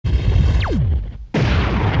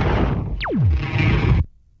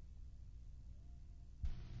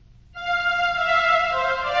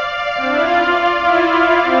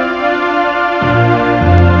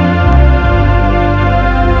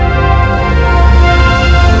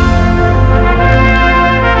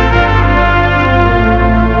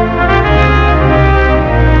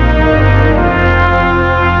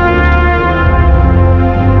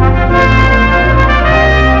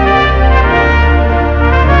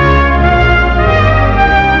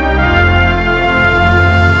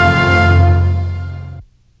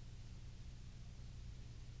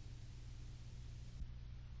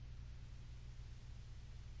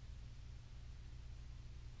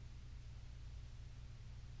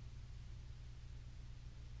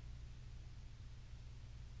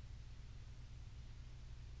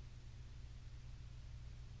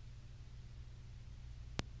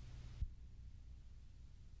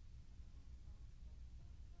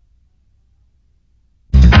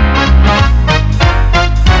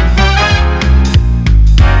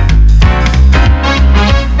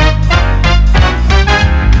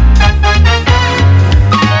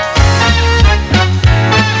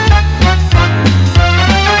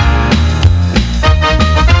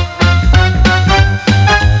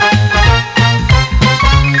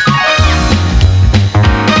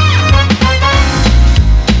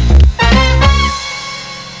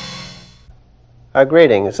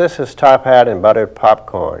Greetings, this is Top Hat and Buttered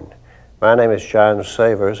Popcorn. My name is John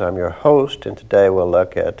Savers, I'm your host, and today we'll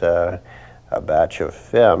look at a batch of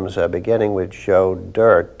films, beginning with Joe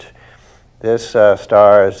Dirt. This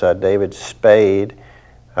stars David Spade,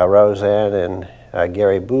 Roseanne and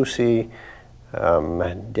Gary Busey,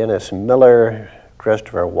 Dennis Miller,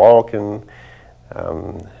 Christopher Walken,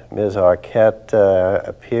 Ms. Arquette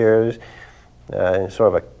appears in sort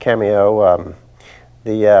of a cameo.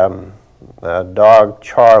 The dog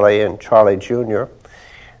Charlie and Charlie Jr.,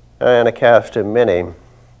 and a cast of many.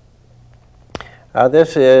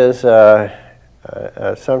 This is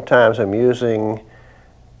sometimes amusing,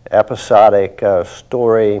 episodic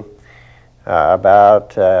story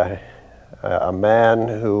about a man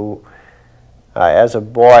who, as a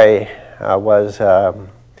boy, was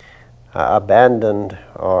abandoned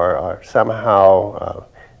or somehow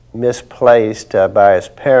misplaced by his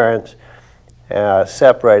parents,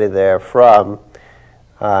 separated therefrom,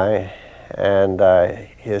 and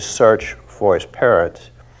his search for his parents.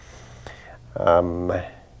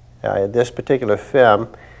 This particular film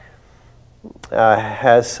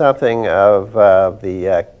has something of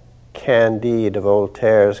the Candide,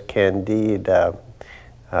 Voltaire's Candide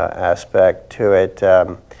aspect to it.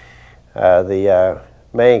 The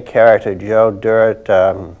main character, Joe Dirt,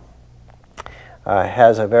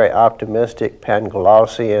 has a very optimistic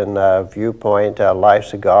Panglossian viewpoint.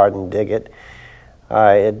 Life's a garden, dig it.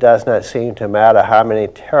 It does not seem to matter how many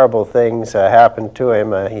terrible things happen to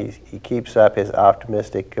him. He keeps up his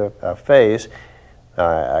optimistic face,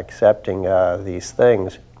 accepting these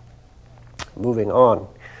things. Moving on.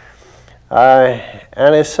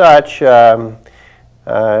 And as such, he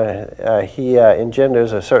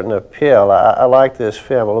engenders a certain appeal. I like this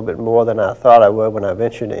film a little bit more than I thought I would when I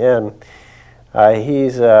ventured in.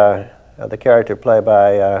 He's the character played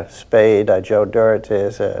by Spade. Joe Dirt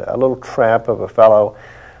is a little tramp of a fellow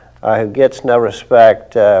who gets no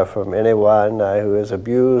respect from anyone, who is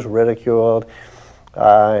abused, ridiculed,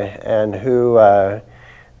 and who,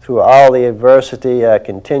 through all the adversity,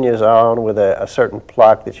 continues on with a certain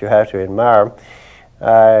pluck that you have to admire.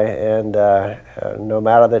 No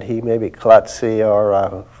matter that he may be klutzy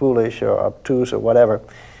or foolish or obtuse or whatever,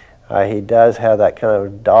 he does have that kind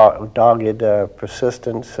of dogged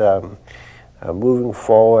persistence, moving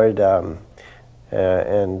forward,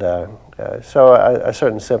 so a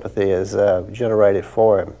certain sympathy is generated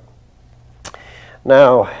for him.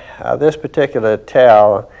 Now, this particular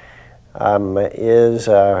tale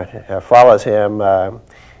follows him.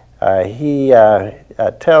 He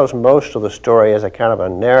tells most of the story as a kind of a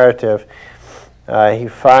narrative. He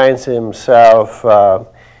finds himself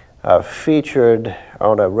featured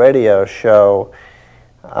on a radio show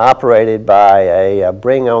operated by a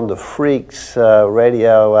Bring on the Freaks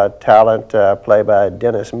radio talent played by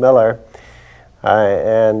Dennis Miller.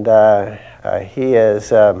 He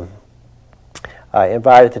is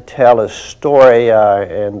invited to tell his story,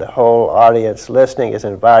 and the whole audience listening is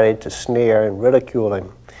invited to sneer and ridicule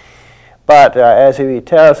him. But as he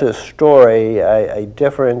tells his story, a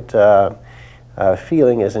different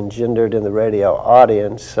feeling is engendered in the radio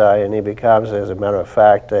audience, and he becomes, as a matter of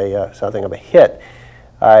fact, something of a hit.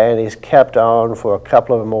 And he's kept on for a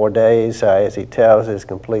couple of more days as he tells his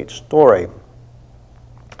complete story.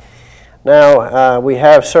 Now, we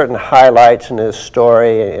have certain highlights in his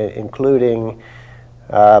story, including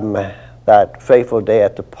that fateful day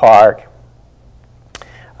at the park.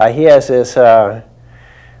 He has this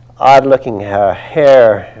odd-looking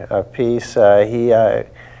hair piece.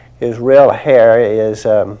 His real hair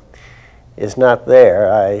is not there.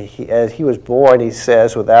 As he was born, he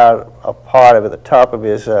says, without a part of it, the top of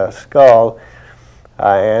his skull,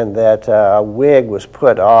 and that a wig was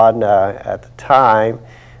put on at the time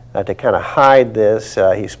to kind of hide this,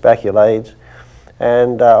 he speculates.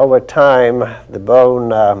 And over time, the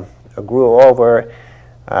bone grew over,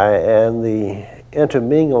 and the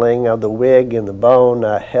intermingling of the wig and the bone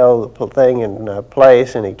held the thing in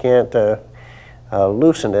place, and he can't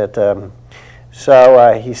loosen it,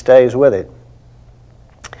 so he stays with it.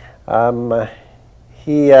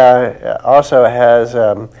 He also has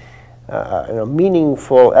a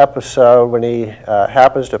meaningful episode when he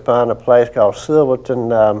happens upon a place called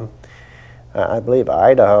Silverton, I believe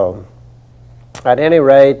Idaho. At any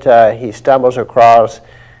rate, he stumbles across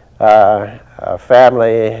a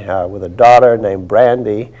family with a daughter named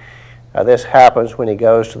Brandy. This happens when he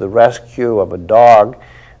goes to the rescue of a dog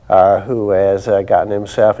who has gotten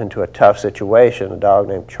himself into a tough situation, a dog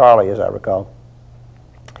named Charlie, as I recall.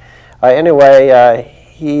 Anyway,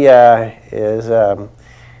 he is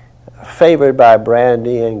favored by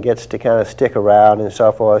Brandy and gets to kind of stick around and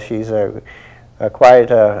so forth. She's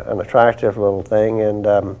quite an attractive little thing, and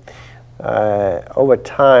over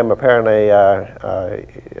time apparently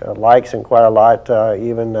likes him quite a lot,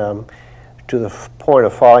 even to the point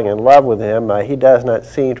of falling in love with him. He does not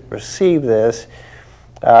seem to perceive this,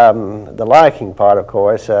 the liking part, of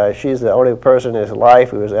course. She's the only person in his life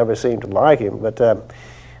who has ever seemed to like him, but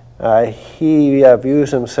he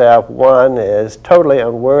views himself, one, as totally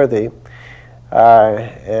unworthy,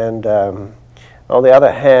 and on the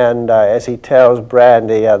other hand, as he tells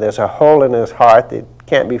Brandy, there's a hole in his heart that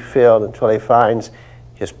can't be filled until he finds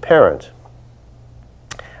his parents.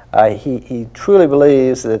 He truly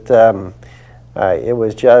believes that it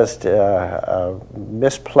was just a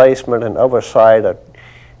misplacement and oversight, a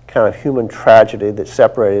kind of human tragedy that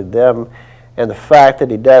separated them, and the fact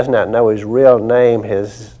that he does not know his real name.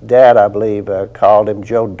 His dad, I believe, called him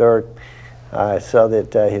Joe Dirt, so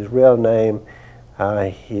that his real name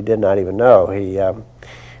he did not even know. He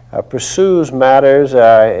pursues matters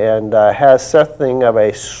and has something of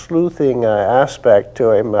a sleuthing aspect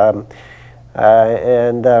to him,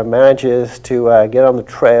 and manages to get on the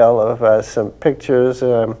trail of some pictures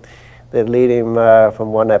that lead him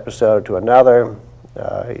from one episode to another.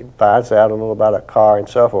 He finds out a little about a car and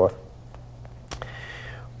so forth.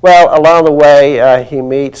 Well, along the way, he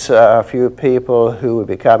meets a few people who would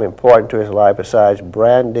become important to his life besides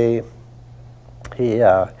Brandy. He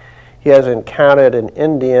has encountered an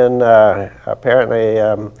Indian, apparently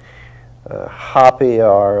Hopi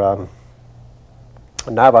or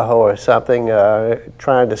Navajo or something,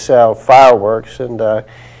 trying to sell fireworks, and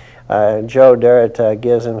Joe Dirt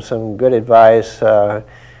gives him some good advice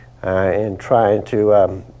in trying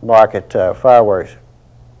to market fireworks.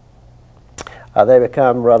 They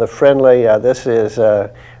become rather friendly. This is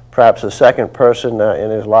perhaps the second person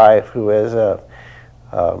in his life who has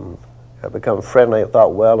become friendly and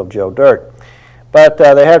thought well of Joe Dirt. But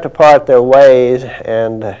they have to part their ways,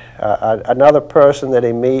 and another person that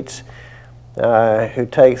he meets who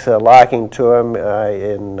takes a liking to him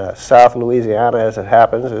in South Louisiana, as it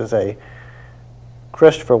happens, is a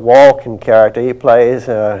Christopher Walken character. He plays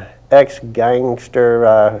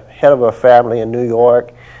ex-gangster, head of a family in New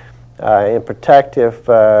York, in protective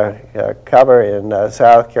cover in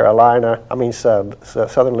South Carolina,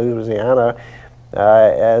 Southern Louisiana,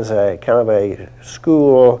 as a kind of a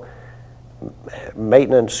school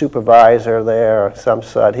maintenance supervisor there of some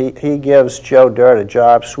sort. He gives Joe Dirt a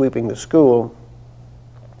job sweeping the school.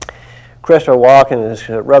 Christopher Walken is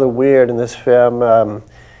rather weird in this film, but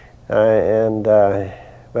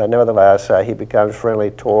nevertheless he becomes friendly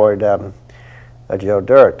toward Joe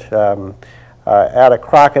Dirt. At a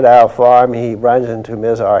crocodile farm, he runs into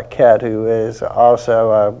Ms. Arquette, who is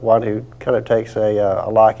also one who kind of takes a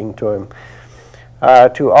liking to him.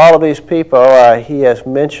 To all of these people, he has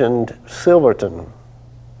mentioned Silverton,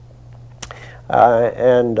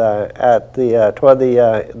 and at toward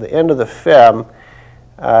the end of the film,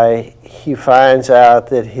 he finds out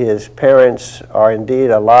that his parents are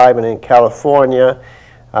indeed alive and in California,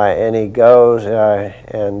 and he goes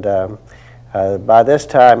and by this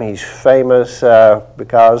time he's famous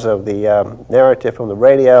because of the narrative from the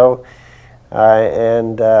radio,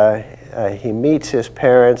 and he meets his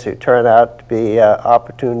parents, who turn out to be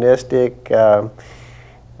opportunistic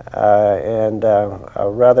and a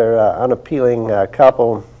rather unappealing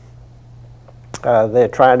couple. They're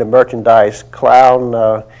trying to merchandise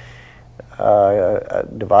clown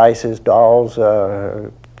devices, dolls,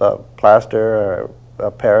 plaster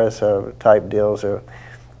Paris type deals, or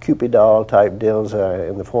Cupid doll type deals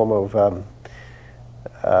in the form of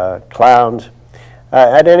clowns.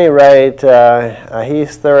 At any rate,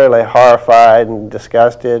 he's thoroughly horrified and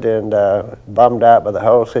disgusted and bummed out by the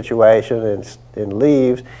whole situation, and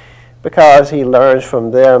leaves, because he learns from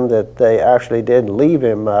them that they actually didn't leave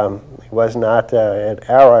him. It was not an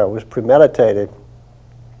error, it was premeditated.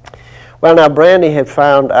 Well, now Brandy had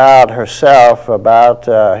found out herself about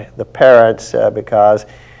the parents because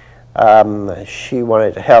she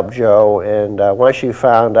wanted to help Joe, and once she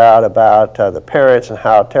found out about the parents and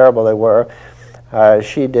how terrible they were,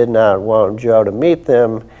 she did not want Joe to meet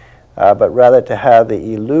them, but rather to have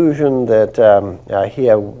the illusion that he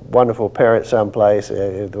had wonderful parents someplace.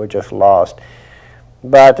 They were just lost.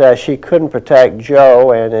 But she couldn't protect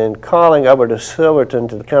Joe, and in calling over to Silverton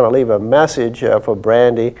to kind of leave a message for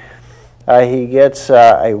Brandy, he gets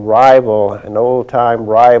a rival, an old-time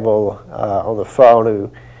rival on the phone,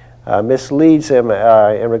 who misleads him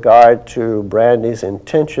in regard to Brandy's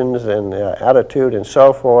intentions and attitude and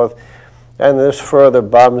so forth. And this further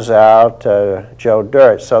bums out Joe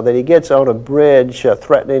Dirt, so that he gets on a bridge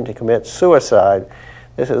threatening to commit suicide.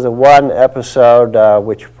 This is the one episode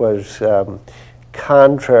which was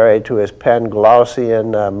contrary to his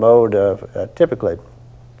Panglossian mode of typically.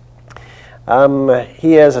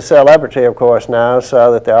 He is a celebrity, of course, now,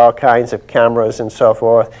 so that there are all kinds of cameras and so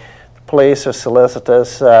forth. The police are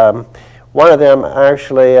solicitous. One of them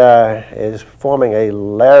actually is forming a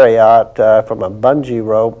lariat from a bungee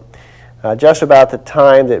rope just about the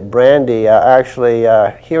time that Brandy, actually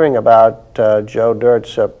hearing about Joe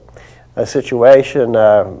Dirt's situation,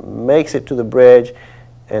 makes it to the bridge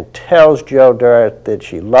and tells Joe Dirt that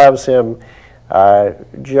she loves him.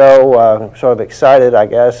 Joe, sort of excited, I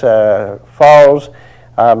guess, falls.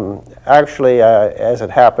 Actually, as it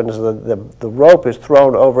happens, the rope is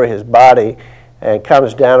thrown over his body and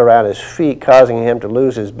comes down around his feet, causing him to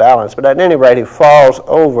lose his balance. But at any rate, he falls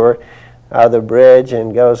over the bridge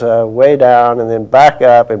and goes way down and then back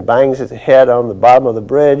up and bangs his head on the bottom of the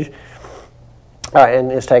bridge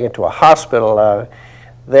and is taken to a hospital.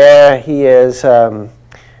 There he is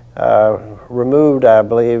removed, I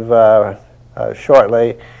believe,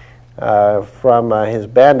 shortly from his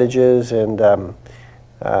bandages, and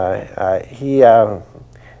he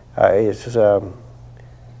is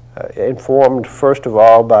informed, first of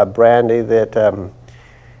all, by Brandy that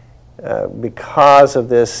because of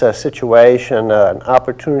this situation, an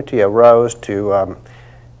opportunity arose to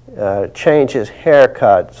change his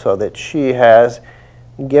haircut, so that she has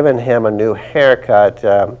given him a new haircut,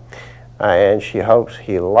 and she hopes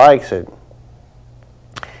he likes it.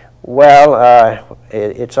 Well,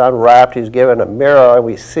 it's unwrapped. He's given a mirror, and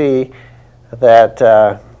we see that,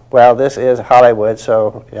 well, this is Hollywood,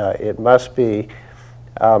 so it must be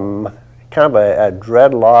kind of a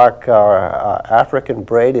dreadlock or African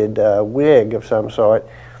braided wig of some sort.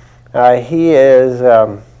 He is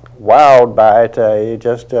wowed by it.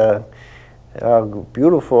 Just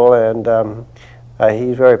beautiful, and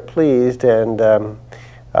he's very pleased, and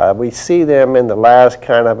we see them in the last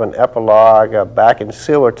kind of an epilogue back in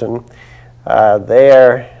Silverton.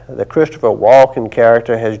 There, the Christopher Walken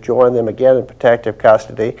character has joined them again in protective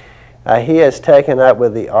custody. He is taken up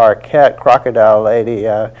with the Arquette Crocodile Lady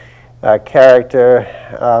character,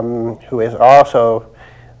 who is also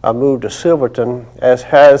moved to Silverton, as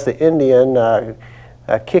has the Indian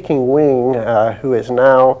Kicking Wing, who is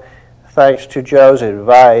now, thanks to Joe's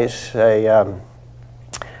advice, an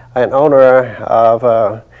owner of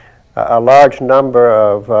a large number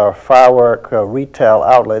of firework retail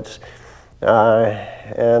outlets.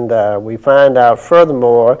 And we find out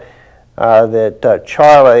furthermore that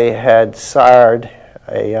Charlie had sired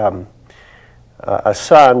a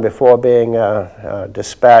son before being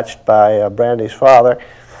dispatched by Brandy's father,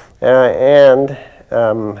 and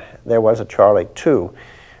there was a Charlie too.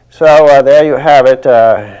 So there you have it,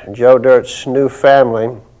 Joe Dirt's new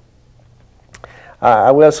family.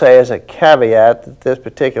 I will say as a caveat that this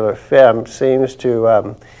particular film seems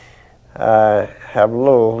to have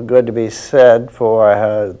little good to be said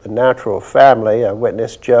for the natural family.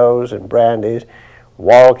 Witness Joes and Brandys,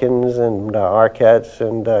 Walkens and Arquettes,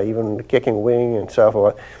 and even the Kicking Wing and so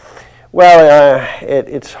forth. Well,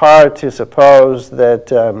 it's hard to suppose that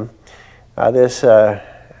this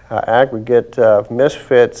aggregate of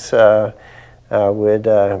misfits would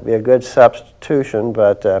be a good substitution,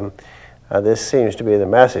 but this seems to be the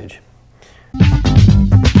message.